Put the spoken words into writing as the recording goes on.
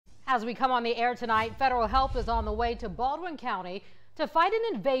As we come on the air tonight, federal help is on the way to Baldwin County to fight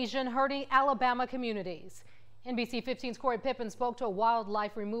an invasion hurting Alabama communities. NBC 15's Corey Pippen spoke to a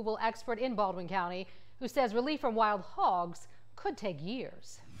wildlife removal expert in Baldwin County who says relief from wild hogs could take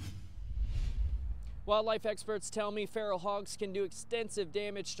years. Wildlife experts tell me feral hogs can do extensive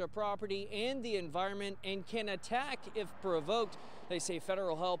damage to property and the environment and can attack if provoked. They say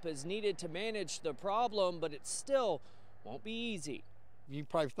federal help is needed to manage the problem, but it still won't be easy. You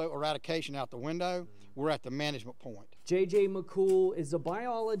probably throw eradication out the window. We're at the management point. J.J. McCool is a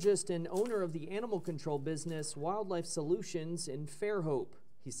biologist and owner of the animal control business Wildlife Solutions in Fairhope.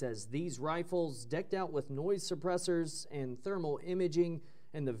 He says these rifles, decked out with noise suppressors and thermal imaging,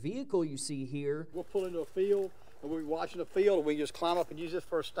 and the vehicle you see here, We'll pull into a field and we'll be watching the field, and we just climb up and use this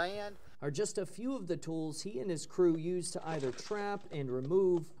for a stand. Are just a few of the tools he and his crew use to either trap and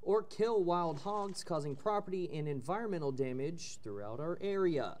remove or kill wild hogs, causing property and environmental damage throughout our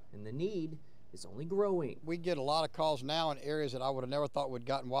area. And the need is only growing. We get a lot of calls now in areas that I would have never thought would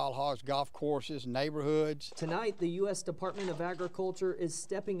gotten wild hogs, golf courses, neighborhoods. Tonight, the U.S. Department of Agriculture is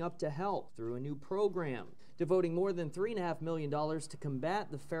stepping up to help through a new program, devoting more than $3.5 million to combat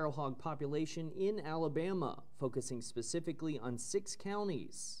the feral hog population in Alabama, focusing specifically on 6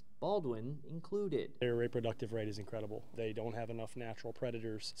 counties, Baldwin included. Their reproductive rate is incredible. They don't have enough natural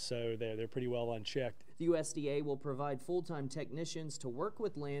predators, so they're pretty well unchecked. The USDA will provide full-time technicians to work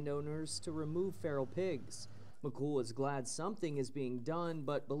with landowners to remove feral pigs. McCool is glad something is being done,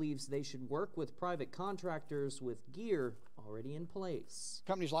 but believes they should work with private contractors with gear already in place.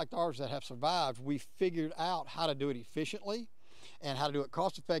 Companies like ours that have survived, we figured out how to do it efficiently and how to do it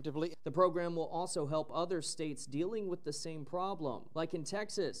cost effectively. The program will also help other states dealing with the same problem, like in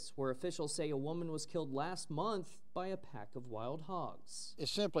Texas, where officials say a woman was killed last month by a pack of wild hogs.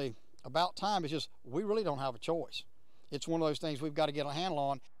 It's simply about time. It's just we really don't have a choice. It's one of those things we've got to get a handle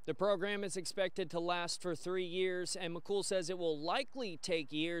on. The program is expected to last for 3 years, and McCool says it will likely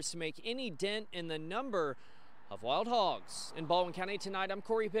take years to make any dent in the number of wild hogs. In Baldwin County tonight, I'm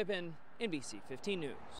Corey Pippen, NBC 15 News.